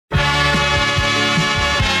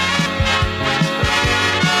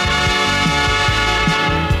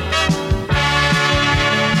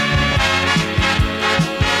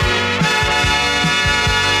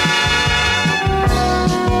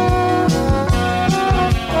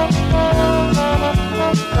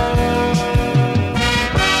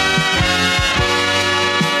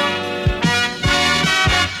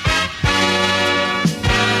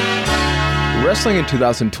Wrestling in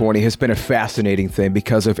 2020 has been a fascinating thing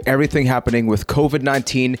because of everything happening with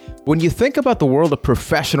COVID-19. When you think about the world of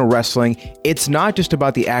professional wrestling, it's not just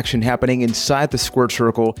about the action happening inside the squared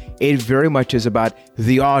circle. It very much is about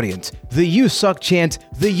the audience, the "you suck" chants,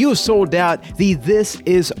 the "you sold out," the "this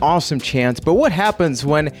is awesome" chants. But what happens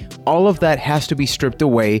when all of that has to be stripped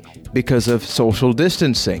away because of social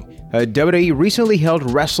distancing? WWE recently held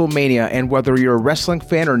WrestleMania, and whether you're a wrestling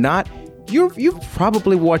fan or not, You've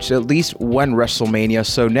probably watched at least one WrestleMania.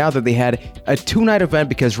 So now that they had a 2-night event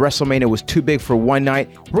because WrestleMania was too big for one night,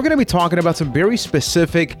 we're going to be talking about some very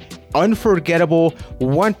specific, unforgettable,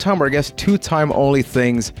 one-time or I guess two-time only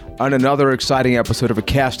things on another exciting episode of A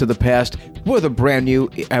Cast of the Past with a brand new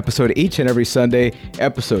episode each and every Sunday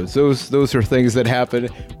episodes. Those are things that happen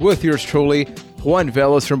with yours truly, Juan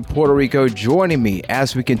Velas from Puerto Rico, joining me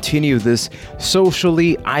as we continue this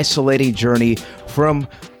socially isolating journey from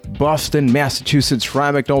Boston, Massachusetts.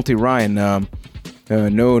 Ryan McNulty. Ryan,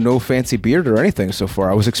 no fancy beard or anything so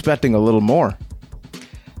far. I was expecting a little more.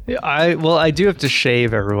 I do have to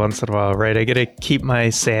shave every once in a while, right? I gotta keep my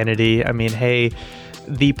sanity. I mean, hey,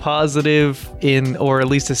 the positive or at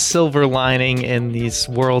least a silver lining in this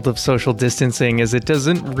world of social distancing is it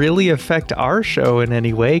doesn't really affect our show in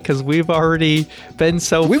any way because we've already been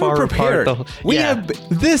so far apart.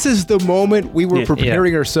 This is the moment we were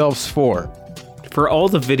preparing ourselves for. For all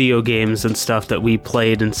the video games and stuff that we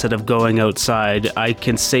played instead of going outside, I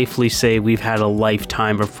can safely say we've had a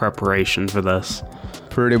lifetime of preparation for this.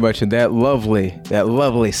 Pretty much, in that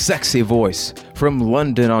lovely, sexy voice from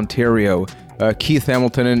London, Ontario, Keith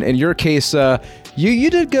Hamilton. And in your case, you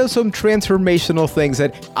did go some transformational things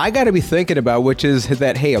that I got to be thinking about, which is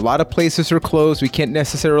that, hey, a lot of places are closed. We can't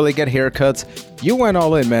necessarily get haircuts. You went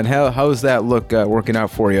all in, man. How's that look working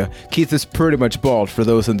out for you? Keith is pretty much bald for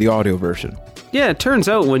those in the audio version. Yeah, it turns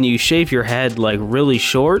out when you shave your head like really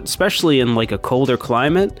short, especially in like a colder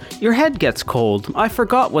climate, your head gets cold. I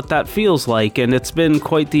forgot what that feels like, and it's been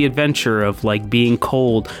quite the adventure of like being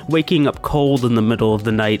cold, waking up cold in the middle of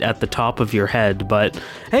the night at the top of your head. But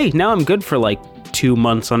hey, now I'm good for like 2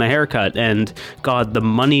 months on a haircut, and God, the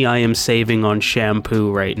money I am saving on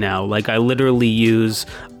shampoo right now. Like I literally use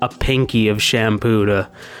a pinky of shampoo to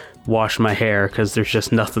wash my hair because there's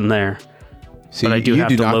just nothing there. See, but I do have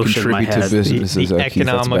to lotion my head.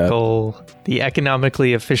 The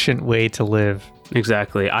economically efficient way to live.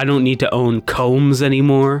 Exactly. I don't need to own combs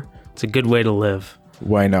anymore. It's a good way to live.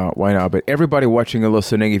 Why not? But everybody watching and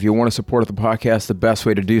listening, if you want to support the podcast, the best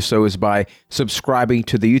way to do so is by subscribing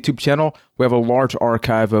to the YouTube channel. We have a large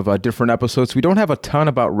archive of different episodes. We don't have a ton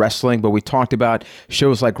about wrestling, but we talked about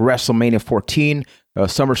shows like WrestleMania 14,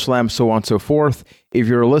 SummerSlam, so on and so forth. If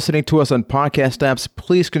you're listening to us on podcast apps,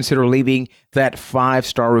 please consider leaving that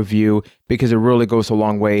 5-star review because it really goes a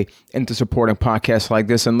long way into supporting podcasts like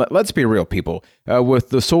this. And let's be real, people. With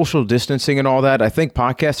the social distancing and all that, I think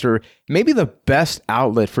podcasts are maybe the best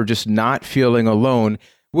outlet for just not feeling alone,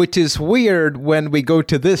 which is weird when we go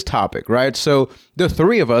to this topic, right? So the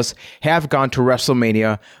three of us have gone to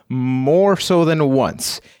WrestleMania more so than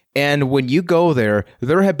once. And when you go there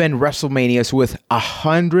have been WrestleManias with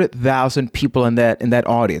 100,000 people in that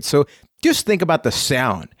audience. So just think about the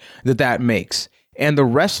sound that makes. And the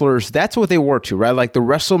wrestlers, that's what they were to, right? Like the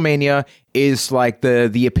WrestleMania is like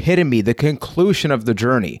the epitome, the conclusion of the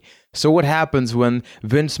journey. So what happens when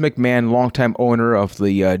Vince McMahon, longtime owner of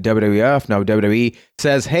the WWF, now WWE,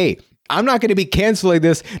 says, hey, I'm not going to be canceling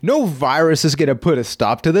this. No virus is going to put a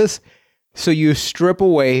stop to this. So you strip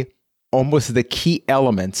away almost the key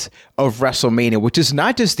elements of WrestleMania, which is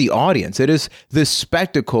not just the audience, it is the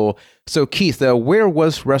spectacle. So Keith, where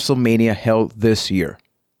was WrestleMania held this year?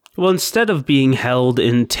 Well, instead of being held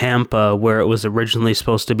in Tampa, where it was originally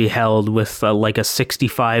supposed to be held with like a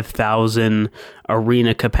 65,000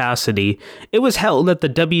 arena capacity, it was held at the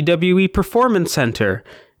WWE Performance Center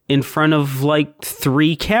in front of like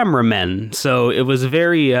 3 cameramen. So it was a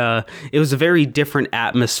very different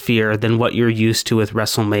atmosphere than what you're used to with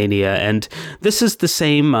WrestleMania. And this is the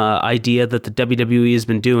same idea that the WWE has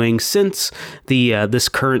been doing since this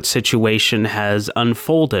current situation has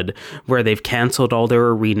unfolded, where they've canceled all their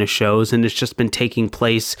arena shows and it's just been taking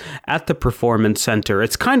place at the Performance Center.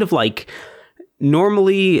 It's kind of like,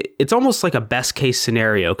 normally, it's almost like a best case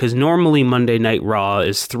scenario, because normally Monday Night Raw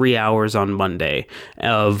is 3 hours on Monday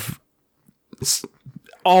of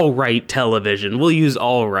all right television. We'll use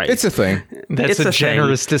all right. It's a thing. That's a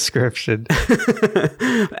generous description.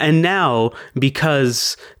 And now,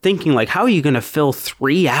 because thinking like, how are you going to fill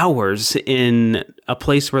 3 hours in a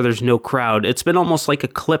place where there's no crowd? It's been almost like a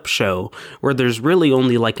clip show where there's really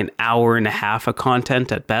only like an hour and a half of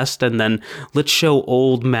content at best. And then let's show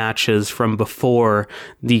old matches from before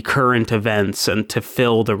the current events and to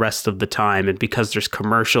fill the rest of the time. And because there's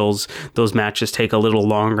commercials, those matches take a little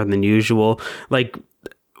longer than usual. Like,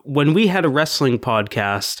 when we had a wrestling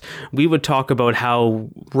podcast, we would talk about how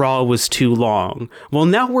Raw was too long. Well,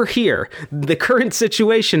 now we're here. The current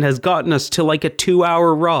situation has gotten us to like a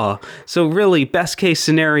 2-hour Raw. So really, best case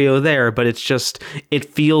scenario there, but it's just, it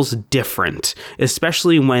feels different,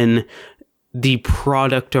 especially when the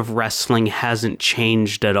product of wrestling hasn't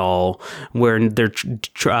changed at all, where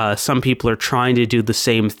some people are trying to do the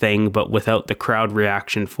same thing, but without the crowd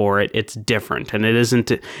reaction for it. It's different, and it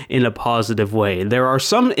isn't in a positive way. There are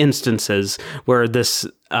some instances where this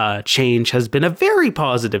change has been a very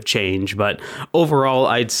positive change, but overall,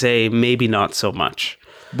 I'd say maybe not so much.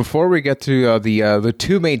 Before we get to the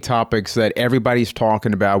two main topics that everybody's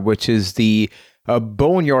talking about, which is the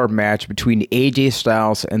Boneyard match between AJ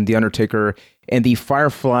Styles and The Undertaker, and the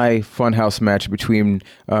Firefly Funhouse match between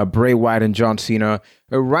Bray Wyatt and John Cena.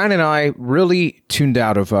 Ryan and I really tuned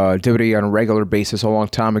out of WWE on a regular basis a long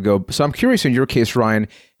time ago. So I'm curious in your case, Ryan,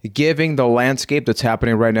 given the landscape that's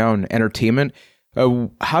happening right now in entertainment,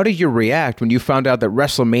 how did you react when you found out that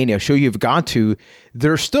WrestleMania, show you've gone to,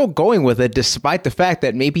 they're still going with it despite the fact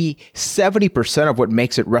that maybe 70% of what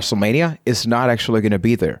makes it WrestleMania is not actually going to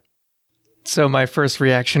be there? So my first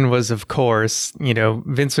reaction was, of course,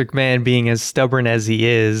 Vince McMahon being as stubborn as he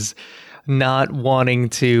is, not wanting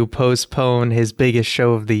to postpone his biggest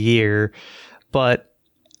show of the year. But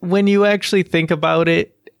when you actually think about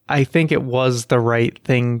it, I think it was the right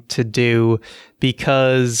thing to do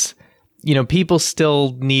because, people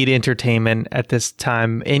still need entertainment at this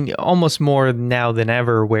time, and almost more now than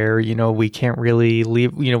ever, where, we can't really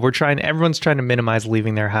leave, everyone's trying to minimize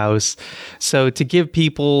leaving their house. So to give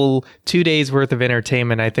people 2 days worth of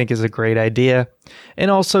entertainment, I think is a great idea.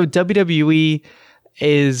 And also WWE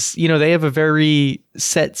is, they have a very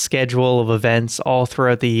set schedule of events all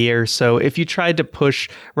throughout the year. So if you tried to push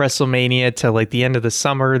WrestleMania to like the end of the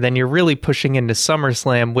summer, then you're really pushing into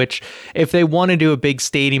SummerSlam, which if they want to do a big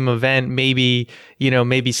stadium event, maybe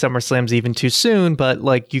SummerSlam's even too soon, but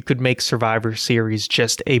like you could make Survivor Series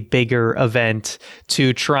just a bigger event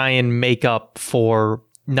to try and make up for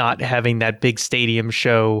not having that big stadium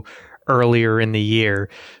show earlier in the year.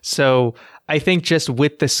 So I think just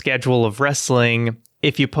with the schedule of wrestling,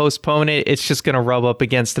 if you postpone it, it's just going to rub up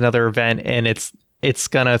against another event, and it's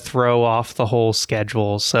going to throw off the whole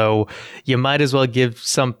schedule. So you might as well give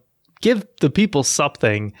the people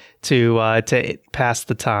something to pass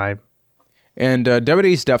the time. And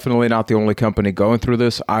WWE is definitely not the only company going through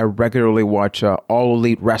this. I regularly watch All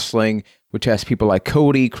Elite Wrestling, which has people like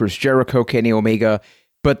Cody, Chris Jericho, Kenny Omega.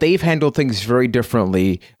 But they've handled things very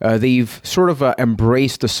differently. They've sort of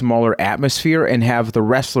embraced the smaller atmosphere and have the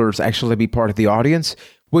wrestlers actually be part of the audience,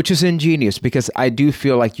 which is ingenious because I do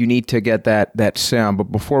feel like you need to get that sound.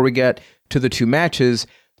 But before we get to the two matches,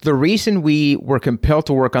 the reason we were compelled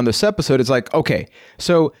to work on this episode is like, okay,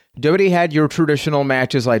 so WWE had your traditional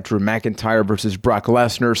matches like Drew McIntyre versus Brock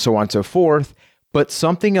Lesnar, so on and so forth. But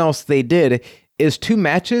something else they did is two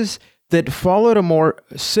matches that followed a more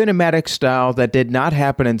cinematic style that did not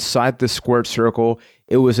happen inside the squared circle.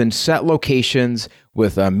 It was in set locations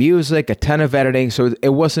with music, a ton of editing, so it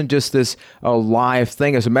wasn't just this live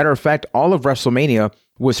thing. As a matter of fact, all of WrestleMania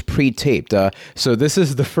was pre-taped. So this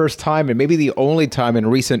is the first time, and maybe the only time in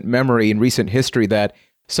recent memory, in recent history, that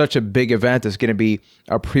such a big event is going to be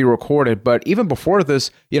pre-recorded. But even before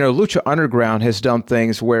this, Lucha Underground has done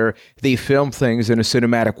things where they film things in a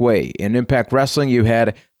cinematic way. In Impact Wrestling, you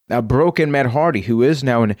had Broken Matt Hardy, who is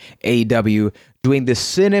now in AEW, doing this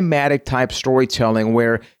cinematic type storytelling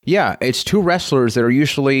where, it's two wrestlers that are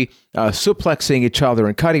usually suplexing each other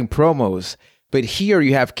and cutting promos. But here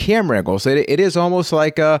you have camera angles. It is almost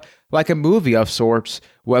like a movie of sorts,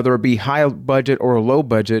 whether it be high budget or low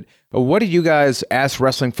budget. What do you guys, as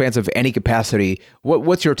wrestling fans of any capacity,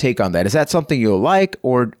 what's your take on that? Is that something you like,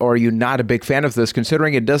 or are you not a big fan of this,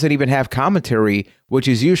 considering it doesn't even have commentary, which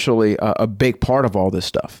is usually a big part of all this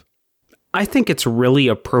stuff? I think it's really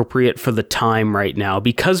appropriate for the time right now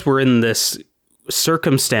because we're in this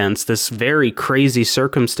circumstance, this very crazy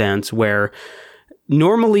circumstance where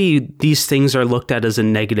Normally, these things are looked at as a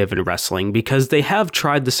negative in wrestling because they have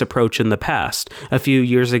tried this approach in the past. A few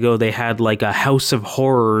years ago, they had like a House of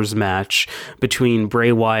Horrors match between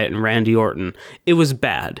Bray Wyatt and Randy Orton. It was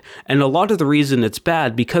bad. And a lot of the reason it's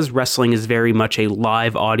bad because wrestling is very much a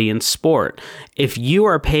live audience sport. If you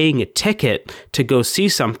are paying a ticket to go see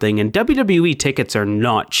something, and WWE tickets are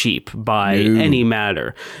not cheap by any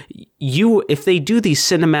matter, if they do these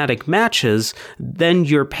cinematic matches, then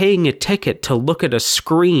you're paying a ticket to look at a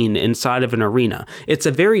screen inside of an arena. It's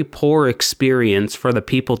a very poor experience for the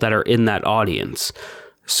people that are in that audience.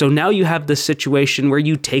 So now you have this situation where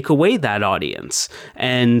you take away that audience,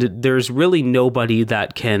 and there's really nobody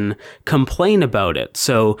that can complain about it.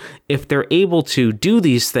 So if they're able to do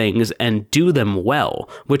these things and do them well,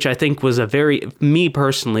 which I think was me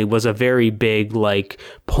personally, was a very big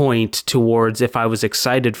point towards if I was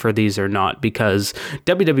excited for these or not, because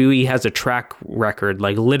WWE has a track record,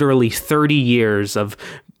 literally 30 years of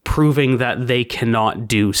proving that they cannot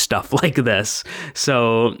do stuff like this.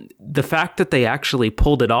 So the fact that they actually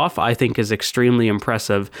pulled it off, I think, is extremely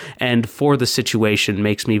impressive, and for the situation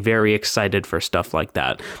makes me very excited for stuff like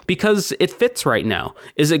that because it fits right now.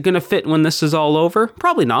 Is it going to fit when this is all over?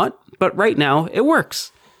 Probably not, but right now it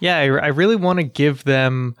works. Yeah, I really want to give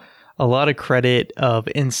them a lot of credit of,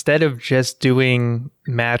 instead of just doing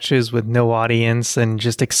matches with no audience and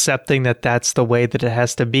just accepting that that's the way that it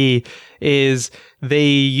has to be, is they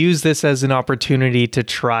use this as an opportunity to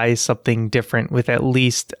try something different with at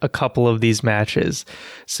least a couple of these matches.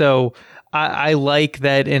 So I like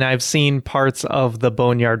that, and I've seen parts of the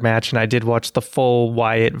Boneyard match, and I did watch the full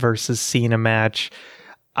Wyatt versus Cena match.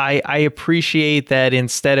 I appreciate that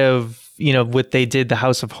instead of, what they did, the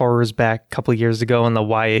House of Horrors back a couple of years ago and the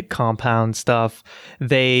Wyatt compound stuff,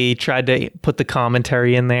 they tried to put the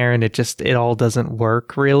commentary in there and it all doesn't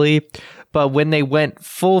work really. But when they went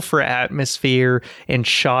full for atmosphere and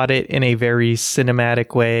shot it in a very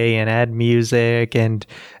cinematic way and add music and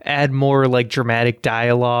add more dramatic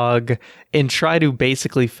dialogue and try to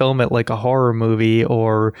basically film it like a horror movie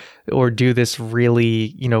or do this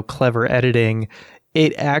really, clever editing,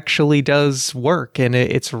 it actually does work and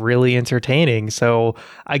it's really entertaining. So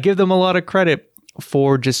I give them a lot of credit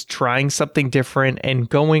for just trying something different and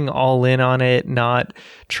going all in on it, not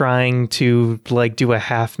trying to do a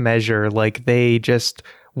half measure. They just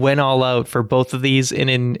went all out for both of these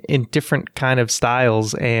in different kind of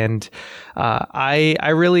styles. And I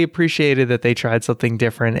really appreciated that they tried something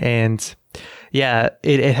different. And yeah,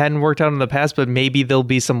 it hadn't worked out in the past, but maybe there'll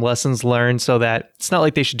be some lessons learned so that it's not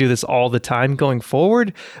like they should do this all the time going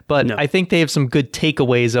forward. But no. I think they have some good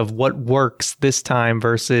takeaways of what works this time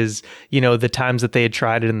versus, the times that they had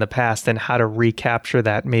tried it in the past and how to recapture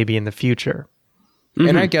that maybe in the future. Mm-hmm.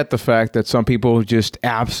 And I get the fact that some people just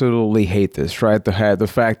absolutely hate this, right? The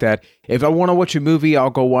fact that if I want to watch a movie, I'll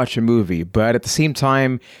go watch a movie. But at the same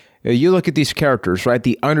time, you look at these characters, right?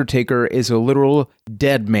 The Undertaker is a literal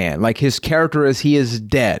dead man. His character he is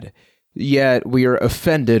dead. Yet we are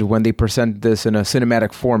offended when they present this in a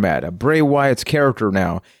cinematic format. Bray Wyatt's character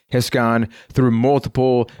now has gone through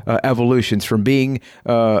multiple evolutions, from being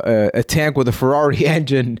a tank with a Ferrari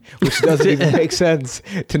engine, which doesn't even make sense,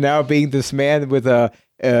 to now being this man with a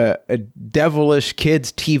devilish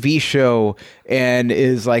kids TV show and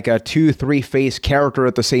is like a 2-3 face character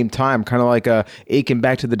at the same time, kind of like aching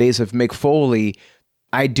back to the days of Mick Foley.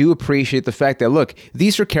 I do appreciate the fact that, look,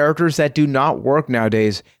 these are characters that do not work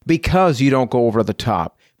nowadays because you don't go over the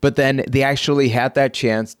top, but then they actually had that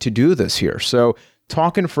chance to do this here. So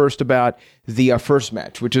talking first about the first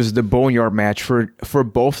match, which is the Boneyard match, for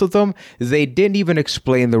both of them, they didn't even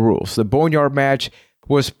explain the rules. The Boneyard match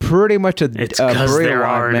was pretty much it's because there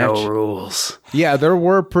are no rules. Yeah, there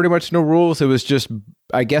were pretty much no rules. It was just,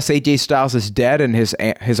 I guess AJ Styles is dead and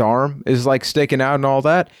his arm is sticking out and all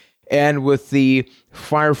that. And with the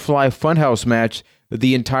Firefly Funhouse match,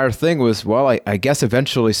 the entire thing was, well, I guess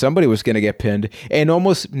eventually somebody was going to get pinned, and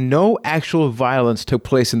almost no actual violence took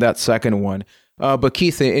place in that second one. But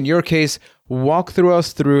Keith, in your case, walk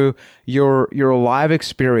us through your live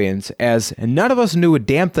experience, as none of us knew a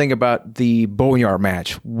damn thing about the Boneyard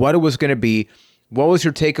match, what it was going to be. What was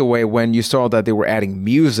your takeaway when you saw that they were adding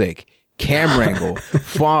music, camera angle,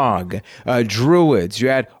 fog, druids? You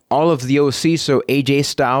had all of the OC, so AJ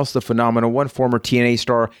Styles, the Phenomenal One, former TNA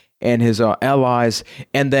star, and his allies.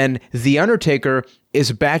 And then The Undertaker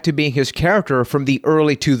is back to being his character from the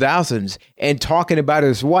early 2000s and talking about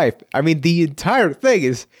his wife. I mean, the entire thing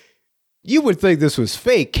is You would think this was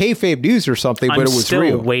fake, kayfabe news or something, but it was still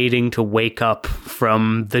real. Waiting to wake up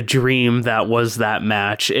from the dream that was that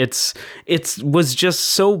match. It was just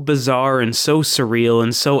so bizarre and so surreal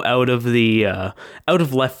and so out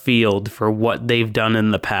of left field for what they've done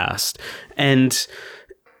in the past, and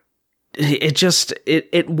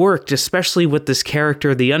it worked, especially with this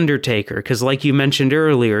character, The Undertaker, because like you mentioned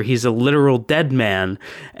earlier, he's a literal dead man,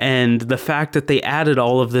 and the fact that they added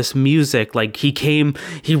all of this music, like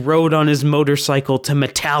he rode on his motorcycle to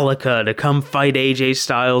Metallica to come fight AJ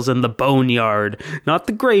Styles in the Boneyard, not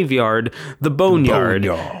the graveyard, the Boneyard.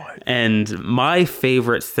 And my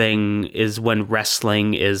favorite thing is when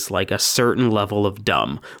wrestling is like a certain level of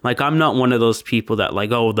dumb. Like, I'm not one of those people that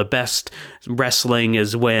like, oh, the best wrestling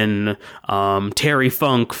is when Terry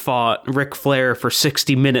Funk fought Ric Flair for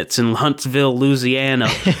 60 minutes in Huntsville, Louisiana,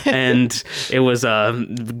 and it was a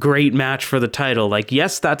great match for the title. Like,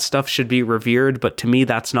 yes, that stuff should be revered, but to me,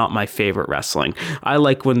 that's not my favorite wrestling. I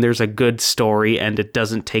like when there's a good story and it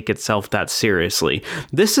doesn't take itself that seriously.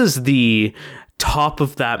 This is the top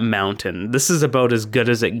of that mountain. This is about as good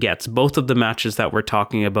as it gets, both of the matches that we're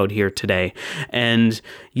talking about here today. And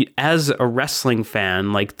as a wrestling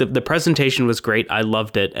fan, like the presentation was great. I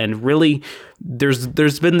loved it. And really, there's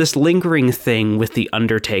been this lingering thing with The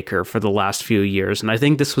Undertaker for the last few years. And I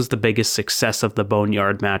think this was the biggest success of the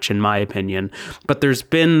Boneyard match, in my opinion. But there's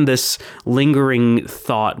been this lingering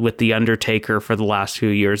thought with The Undertaker for the last few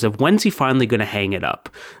years of when's he finally going to hang it up?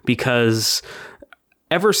 Because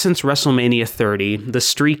ever since WrestleMania 30, the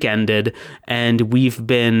streak ended, and we've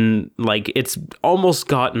been like, it's almost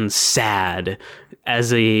gotten sad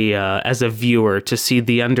as a viewer to see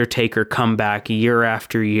The Undertaker come back year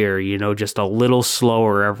after year, you know, just a little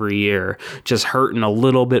slower every year, just hurting a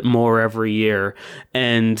little bit more every year.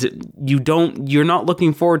 And you're not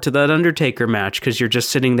looking forward to that Undertaker match because you're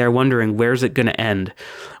just sitting there wondering, where's it going to end?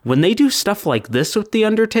 When they do stuff like this with The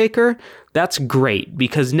Undertaker, that's great,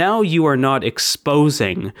 because now you are not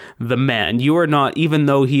exposing the man. You are not, even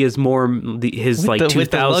though he is more his like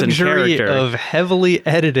 2000 character of heavily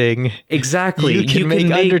editing. Exactly, you can make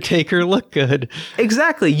Undertaker look good.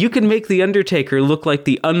 Exactly, you can make The Undertaker look like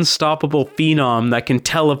the unstoppable phenom that can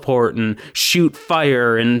teleport and shoot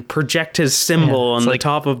fire and project his symbol on the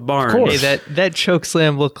top of barns. Hey, that choke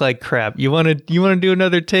slam looked like crap. You want to do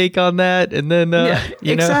another take on that, and then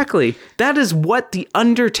exactly. That is what The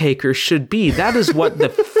Undertaker should be. That is what the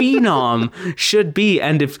phenom should be.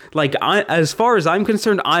 And if, like, as far as I'm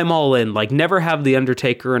concerned, I'm all in. Like, never have The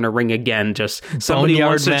Undertaker in a ring again. Just somebody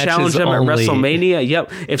wants to challenge him at WrestleMania.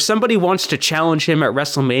 Yep. If somebody wants to challenge him at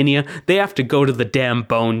WrestleMania, they have to go to the damn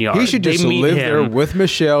Boneyard. He should just live there with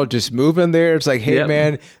Michelle. Just move in there. It's like, hey,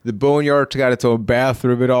 man, the Boneyard's got its own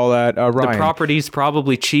bathroom and all that. Ryan. The property's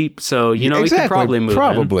probably cheap, so you know, he could probably move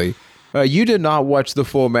in. You did not watch the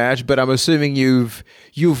full match, but I'm assuming you've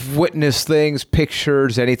witnessed things,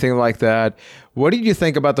 pictures, anything like that. What did you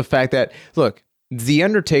think about the fact that, look, The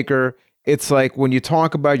Undertaker, it's like when you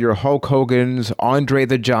talk about your Hulk Hogan's, Andre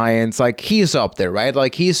the Giant's, like he's up there, right?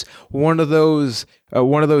 Like he's one of those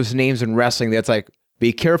names in wrestling that's like,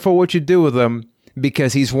 be careful what you do with him,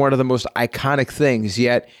 because he's one of the most iconic things.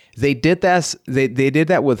 Yet they did that. They did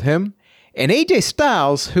that with him. And AJ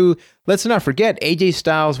Styles, who, let's not forget, AJ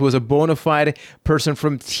Styles was a bona fide person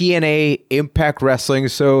from TNA Impact Wrestling.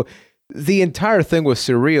 So the entire thing was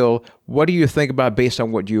surreal. What do you think about based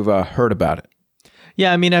on what you've heard about it?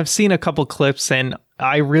 Yeah, I mean, I've seen a couple clips and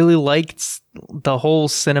I really liked the whole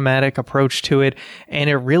cinematic approach to it. And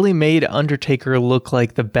it really made Undertaker look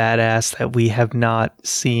like the badass that we have not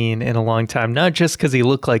seen in a long time. Not just because he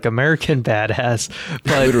looked like American badass,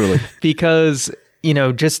 but literally because, you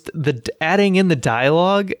know, just adding in the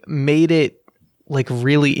dialogue made it like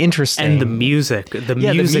really interesting. And the music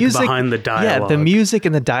behind the dialogue. Yeah, the music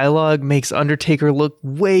and the dialogue makes Undertaker look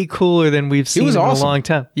way cooler than we've seen in a long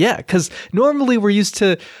time. Yeah, because normally we're used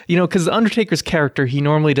to, you know, because Undertaker's character, he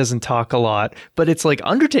normally doesn't talk a lot, but it's like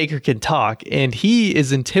Undertaker can talk and he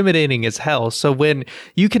is intimidating as hell. So when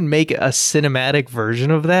you can make a cinematic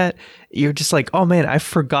version of that, you're just like, oh man, I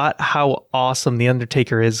forgot how awesome The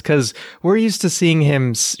Undertaker is, because we're used to seeing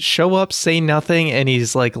him show up, say nothing, and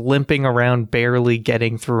he's like limping around, barely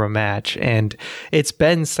getting through a match. And it's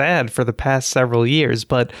been sad for the past several years,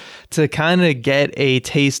 but to kind of get a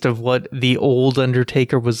taste of what the old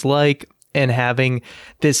Undertaker was like, and having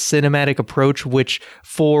this cinematic approach, which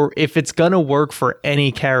if it's gonna work for any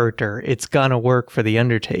character, it's gonna work for The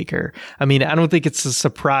Undertaker. I mean, I don't think it's a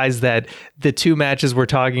surprise that the two matches we're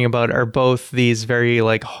talking about are both these very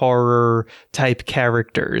like horror type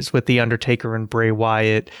characters with The Undertaker and Bray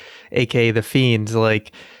Wyatt, aka The Fiend.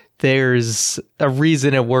 Like, there's a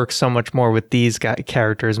reason it works so much more with these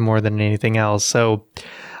characters more than anything else. So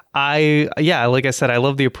like I said, I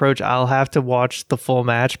love the approach. I'll have to watch the full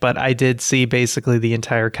match, but I did see basically the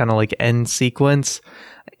entire kind of like end sequence,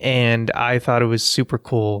 and I thought it was super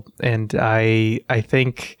cool. And I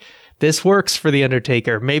think this works for The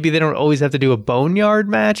Undertaker. Maybe they don't always have to do a boneyard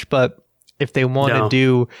match, but if they want to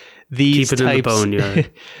do these keep it types, in the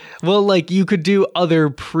boneyard. Well, like you could do other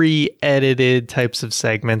pre-edited types of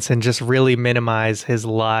segments and just really minimize his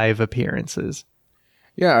live appearances.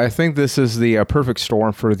 Yeah, I think this is the perfect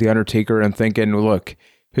storm for The Undertaker, and thinking, look,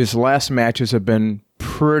 his last matches have been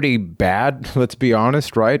pretty bad, let's be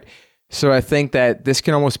honest, right? So I think that this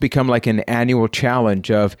can almost become like an annual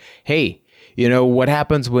challenge of, hey, you know, what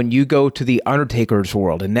happens when you go to the Undertaker's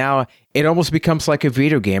world? And now it almost becomes like a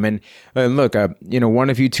video game. And look, one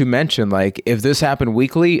of you two mentioned, like, if this happened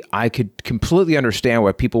weekly, I could completely understand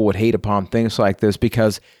why people would hate upon things like this,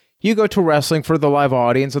 because you go to wrestling for the live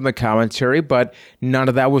audience and the commentary, but none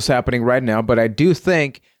of that was happening right now. But I do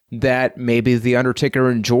think that maybe The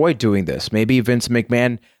Undertaker enjoyed doing this. Maybe Vince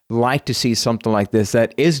McMahon liked to see something like this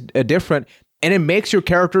that is different, and it makes your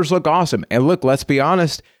characters look awesome. And look, let's be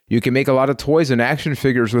honest, you can make a lot of toys and action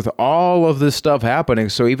figures with all of this stuff happening.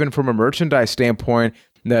 So even from a merchandise standpoint,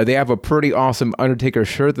 they have a pretty awesome Undertaker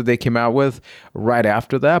shirt that they came out with right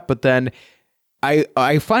after that. But then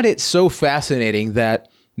I find it so fascinating that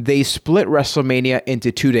they split WrestleMania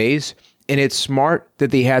into 2 days, and it's smart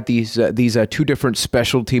that they had these two different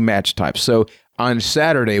specialty match types. So on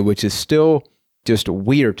Saturday, which is still just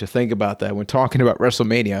weird to think about that when talking about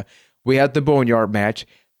WrestleMania, we had the Boneyard match,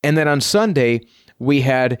 and then on Sunday, we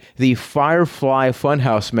had the Firefly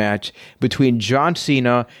Funhouse match between John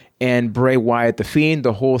Cena and Bray Wyatt, The Fiend.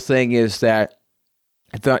 The whole thing is that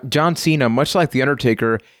John Cena, much like The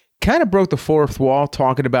Undertaker, kind of broke the fourth wall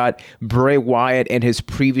talking about Bray Wyatt and his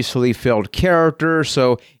previously failed character,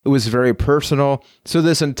 so it was very personal. So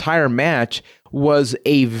this entire match was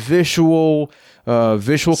a visual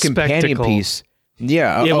companion piece.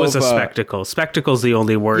 Yeah, it was a spectacle. Spectacle's the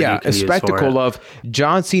only word you can use for it. Yeah, a spectacle of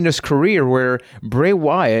John Cena's career, where Bray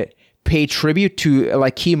Wyatt paid tribute to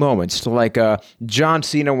like key moments, to like John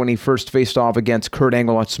Cena when he first faced off against Kurt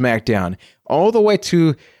Angle on SmackDown, all the way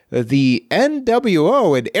to the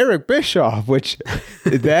NWO and Eric Bischoff, which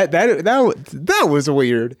that was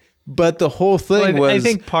weird. But the whole thing was... I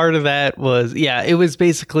think part of that was, it was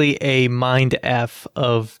basically a mind F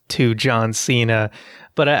to John Cena.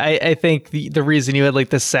 But I think the reason you had like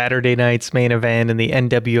the Saturday night's main event and the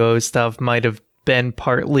NWO stuff might have been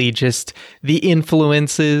partly just the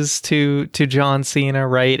influences to John Cena,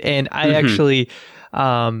 right? And I actually...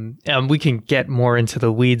 we can get more into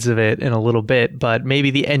the weeds of it in a little bit, but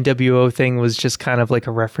maybe the NWO thing was just kind of like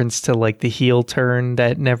a reference to like the heel turn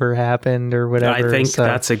that never happened or whatever. I think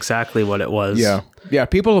that's exactly what it was. Yeah.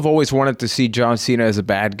 People have always wanted to see John Cena as a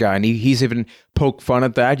bad guy, and he's even poked fun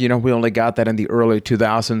at that. You know, we only got that in the early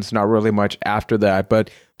 2000s, not really much after that. But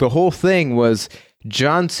the whole thing was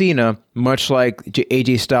John Cena, much like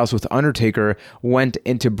AJ Styles with Undertaker, went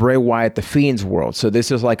into Bray Wyatt the Fiend's world. So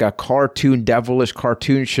this is like a cartoon, devilish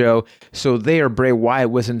cartoon show. So there, Bray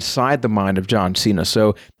Wyatt was inside the mind of John Cena.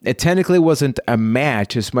 So it technically wasn't a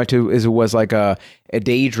match as much as it was like a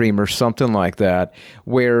daydream or something like that,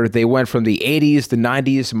 where they went from the 80s, the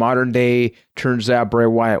 90s, modern day. Turns out Bray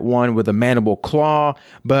Wyatt won with a mandible claw,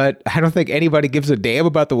 but I don't think anybody gives a damn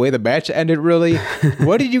about the way the match ended, really.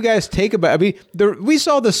 What did you guys take about? I mean, we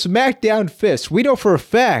saw the SmackDown fist. We know for a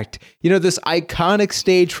fact, this iconic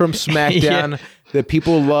stage from SmackDown that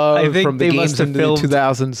people love from the games in the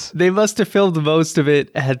 2000s. They must have filmed most of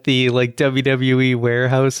it at the like WWE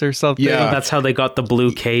warehouse or something. Yeah, that's how they got the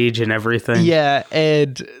blue cage and everything. Yeah,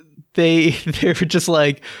 and they were just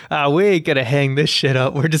like, we ain't gonna hang this shit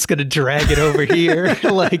up. We're just gonna drag it over here,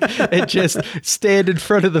 and just stand in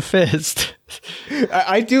front of the fist.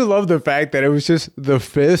 I do love the fact that it was just the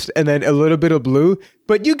fist and then a little bit of blue,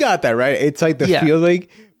 but you got that right. It's like the feeling,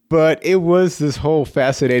 but it was this whole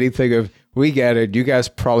fascinating thing of, we get it. You guys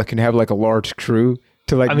probably can have like a large crew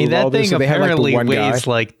to like. I mean, move all that thing this. So they apparently had, like, the one weighs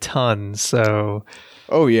guy. like tons. So.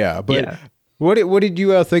 Oh yeah, but what did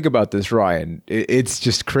you think about this, Ryan? It's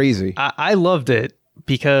just crazy. I loved it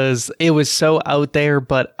because it was so out there,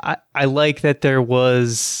 but I like that there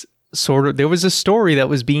was a story that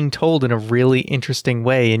was being told in a really interesting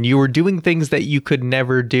way, and you were doing things that you could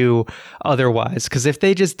never do otherwise. Because if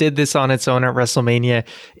they just did this on its own at WrestleMania,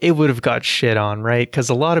 it would have got shit on, right? Because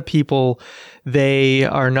a lot of people, they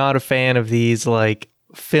are not a fan of these like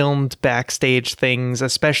filmed backstage things,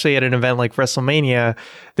 especially at an event like WrestleMania.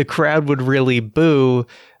 The crowd would really boo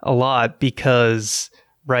a lot because,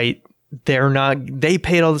 right, they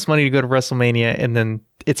paid all this money to go to WrestleMania, and then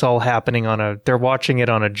it's all happening they're watching it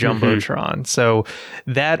on a Jumbotron. So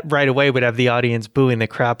that right away would have the audience booing the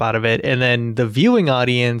crap out of it. And then the viewing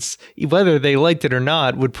audience, whether they liked it or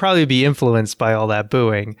not, would probably be influenced by all that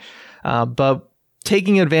booing. But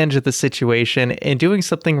taking advantage of the situation and doing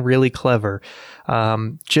something really clever,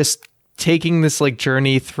 just taking this like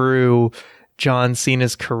journey through John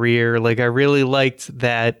Cena's career. Like, I really liked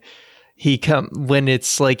that when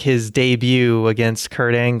it's like his debut against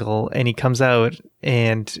Kurt Angle, and he comes out,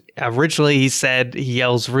 and originally he said he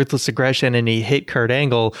yells ruthless aggression and he hit Kurt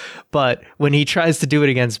Angle, but when he tries to do it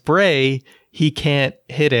against Bray, he can't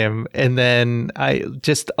hit him. And then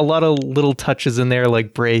just a lot of little touches in there,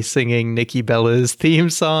 like Bray singing Nikki Bella's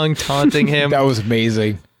theme song, taunting him. That was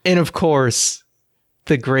amazing. And of course,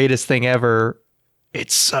 the greatest thing ever,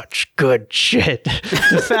 it's such good shit.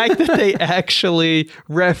 The fact that they actually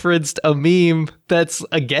referenced a meme that's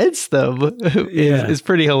against them is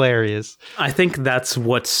pretty hilarious. I think that's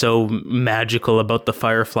what's so magical about the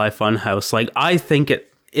Firefly Funhouse. Like, I think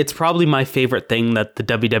it's probably my favorite thing that the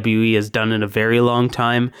WWE has done in a very long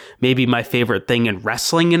time. Maybe my favorite thing in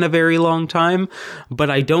wrestling in a very long time. But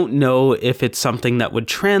I don't know if it's something that would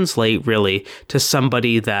translate really to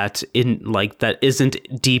somebody that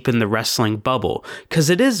isn't deep in the wrestling bubble. Because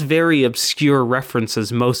it is very obscure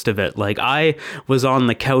references, most of it. Like, I was on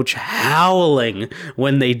the couch howling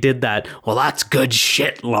when they did that, well, that's good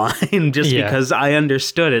shit line, just because I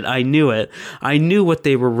understood it. I knew it. I knew what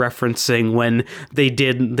they were referencing when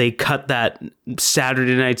they cut that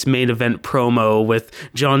Saturday Night's Main Event promo with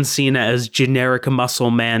John Cena as generic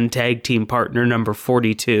muscle man tag team partner number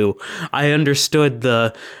 42. I understood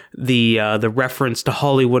the reference to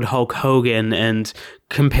Hollywood Hulk Hogan and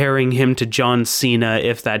comparing him to John Cena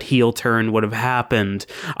if that heel turn would have happened.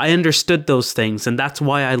 I understood those things, and that's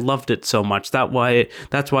why I loved it so much. That's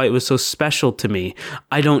why it was so special to me.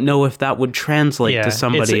 I don't know if that would translate to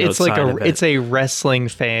somebody outside of it. It's a wrestling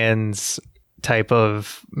fans type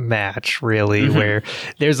of match, really, where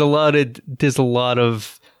there's a lot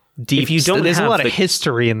of deep. There's a lot of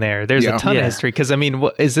history in there. There's a ton of history, because I mean,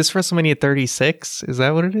 is this WrestleMania 36? Is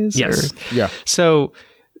that what it is? Yes. Yeah. So,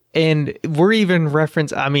 and we're even they're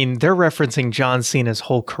referencing John Cena's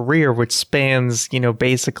whole career, which spans,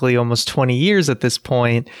 basically almost 20 years at this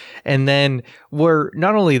point. And then we're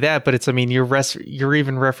not only that, but you're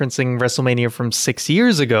even referencing WrestleMania from 6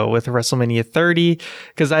 years ago with WrestleMania 30,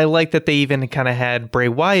 because I like that they even kind of had Bray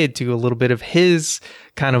Wyatt do a little bit of his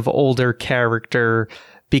kind of older character,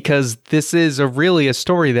 because this is really a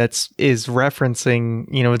story is referencing,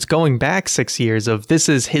 it's going back 6 years of this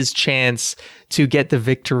is his chance to get the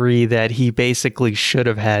victory that he basically should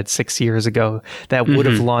have had 6 years ago that would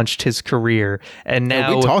have launched his career. And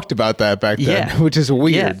now we talked about that back then, which is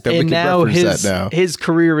weird that we can reference that now. His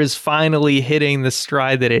career is finally hitting the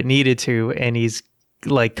stride that it needed to, and he's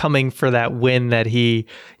like coming for that win that he,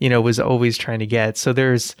 was always trying to get. So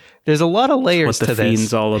there's a lot of layers to this. What the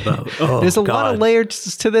Fiend's all about. There's a lot of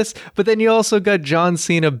layers to this, but then you also got John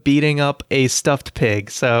Cena beating up a stuffed pig.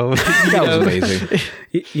 So that was amazing.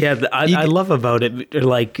 Yeah, I love about it.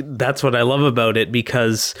 Like, that's what I love about it,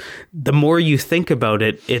 because the more you think about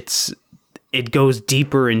it, it goes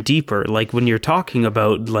deeper and deeper. Like, when you're talking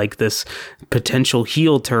about like this potential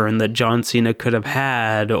heel turn that John Cena could have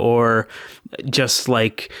had, or just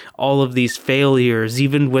like all of these failures,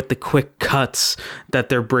 even with the quick cuts that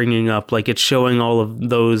they're bringing up, like it's showing all of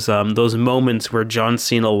those moments where John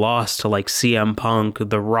Cena lost to like CM Punk,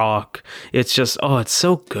 The Rock. It's just, it's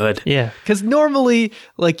so good. Yeah, because normally,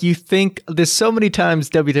 like, you think there's so many times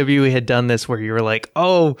WWE had done this where you were like,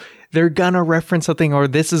 they're gonna reference something, or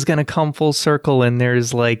this is gonna come full circle, and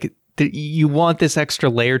there's like, you want this extra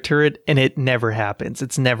layer to it, and it never happens.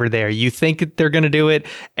 It's never there. You think they're gonna do it,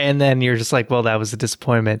 and then you're just like, well, that was a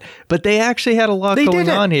disappointment. But they actually had a lot going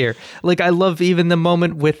on here. Like, I love even the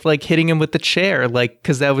moment with like hitting him with the chair, like,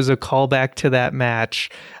 because that was a callback to that match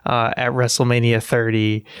at WrestleMania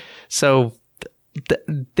 30. So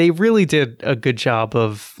they really did a good job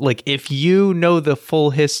of, like, if you know the full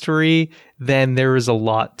history, then there is a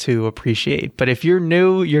lot to appreciate. But if you're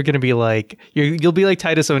new, you're going to be like, you'll be like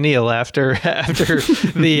Titus O'Neil after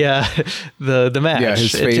the match. Yeah,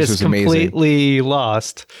 his face was completely amazing.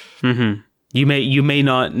 Lost. Mm-hmm. You may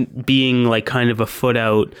not, being like kind of a foot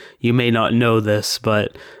out, you may not know this,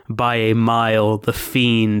 but by a mile, The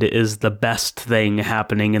Fiend is the best thing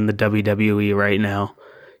happening in the WWE right now.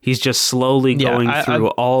 He's just slowly going through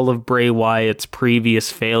all of Bray Wyatt's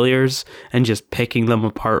previous failures and just picking them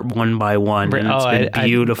apart one by one. And it's been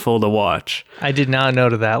beautiful to watch. I did not know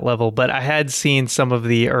to that level, but I had seen some of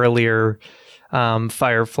the earlier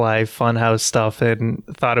Firefly Funhouse stuff and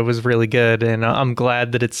thought it was really good. And I'm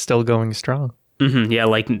glad that it's still going strong. Mm-hmm. Yeah,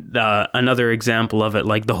 like another example of it,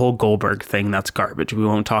 like the whole Goldberg thing, that's garbage. We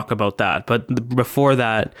won't talk about that. But before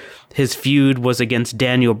that, his feud was against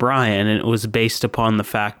Daniel Bryan, and it was based upon the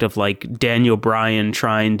fact of like Daniel Bryan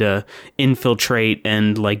trying to infiltrate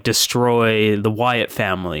and like destroy the Wyatt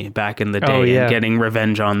family back in the day and getting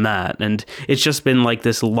revenge on that. And it's just been like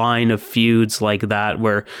this line of feuds like that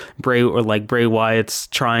where Bray Wyatt's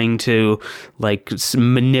trying to like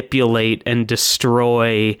manipulate and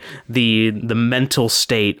destroy the mental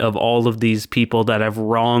state of all of these people that have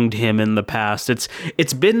wronged him in the past.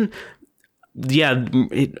 It's been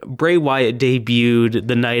Bray Wyatt debuted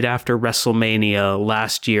the night after WrestleMania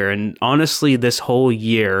last year, and honestly this whole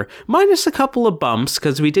year, minus a couple of bumps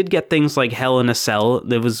because we did get things like Hell in a Cell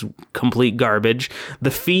that was complete garbage,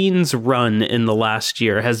 the Fiend's run in the last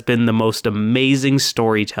year has been the most amazing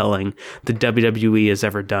storytelling the WWE has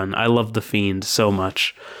ever done. I love the Fiend so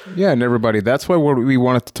much. Yeah, and everybody, that's why we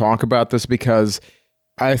wanted to talk about this, because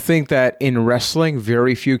I think that in wrestling,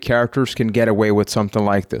 very few characters can get away with something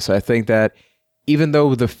like this. I think that even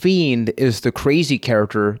though The Fiend is the crazy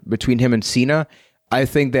character between him and Cena, I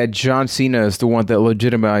think that John Cena is the one that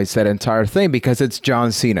legitimized that entire thing, because it's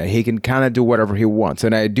John Cena. He can kind of do whatever he wants.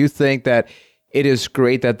 And I do think that it is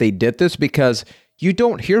great that they did this, because you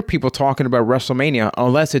don't hear people talking about WrestleMania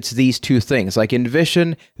unless it's these two things. Like,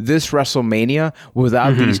 envision this WrestleMania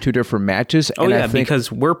without these two different matches. Oh, and yeah,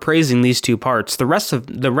 because we're praising these two parts. The rest of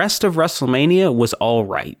WrestleMania was all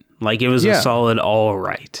right. Like, it was a solid all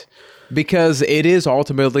right. Because it is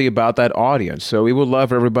ultimately about that audience. So we would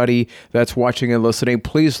love everybody that's watching and listening.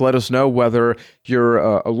 Please let us know whether you're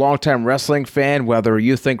a longtime wrestling fan, whether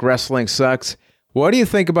you think wrestling sucks. What do you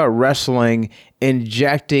think about wrestling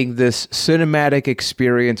injecting this cinematic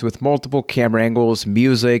experience with multiple camera angles,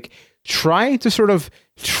 music, trying to sort of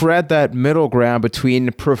tread that middle ground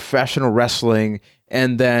between professional wrestling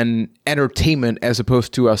and then entertainment as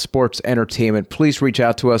opposed to sports entertainment? Please reach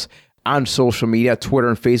out to us on social media, Twitter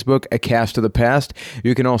and Facebook, A Cast of the Past.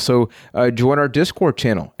 You can also join our Discord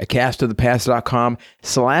channel,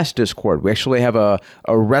 acastofthepast.com/Discord. We actually have a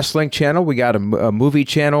wrestling channel. We got a movie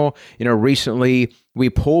channel. Recently we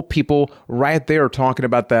polled people right there talking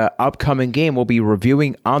about the upcoming game we'll be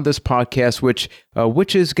reviewing on this podcast, which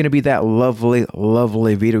is going to be that lovely,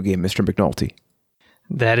 lovely video game, Mr. McNulty.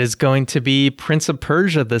 That is going to be Prince of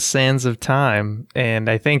Persia: The Sands of Time. And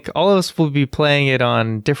I think all of us will be playing it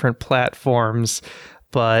on different platforms,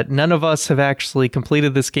 but none of us have actually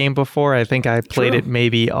completed this game before. I think I played it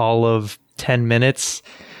maybe all of 10 minutes.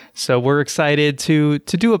 So we're excited to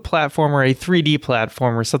do a platformer, a 3D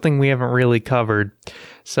platformer, something we haven't really covered.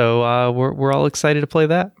 So we're all excited to play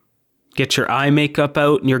that. Get your eye makeup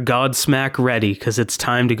out and your Godsmack ready, because it's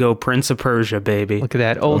time to go Prince of Persia, baby. Look at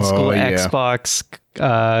that old school Xbox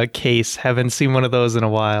case. Haven't seen one of those in a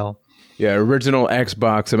while. Yeah, original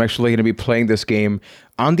Xbox. I'm actually going to be playing this game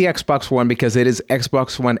on the Xbox One because it is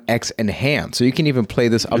Xbox One X enhanced. So you can even play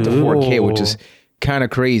this up to 4K, which is kind of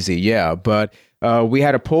crazy. Yeah, but we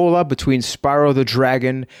had a poll up between Spyro the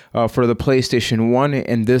Dragon for the PlayStation 1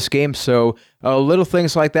 and this game. So little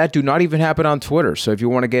things like that do not even happen on Twitter. So if you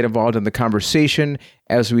want to get involved in the conversation,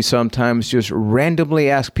 as we sometimes just randomly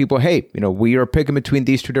ask people, hey, we are picking between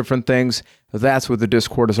these two different things. That's what the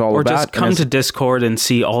Discord is all about. Or just come to Discord and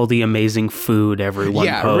see all the amazing food everyone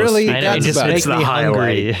posts. Yeah, really. I know, it just makes me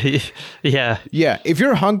hungry. Yeah. If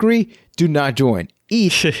you're hungry, do not join.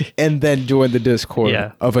 Eat and then join the Discord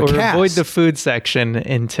of a cast. Avoid the food section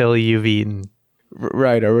until you've eaten.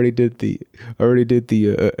 Right, I already did the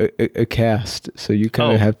a cast, so you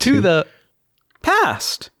kind of have to the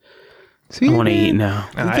past. See, I want to eat now.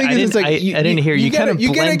 I didn't hear you. Kind of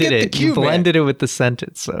blended it. You blended it with the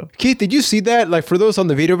sentence. So Keith, did you see that? Like, for those on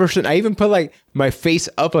the video version, I even put like my face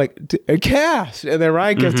up, like a cast, and then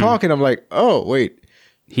Ryan kept talking. I'm like, oh wait,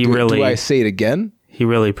 do I say it again? He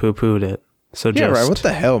really poo-pooed it. So yeah, right. What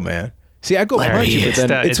the hell, man? See, I go punch you, but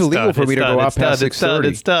then it's illegal for me to go out past 6:30.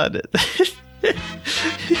 It's done.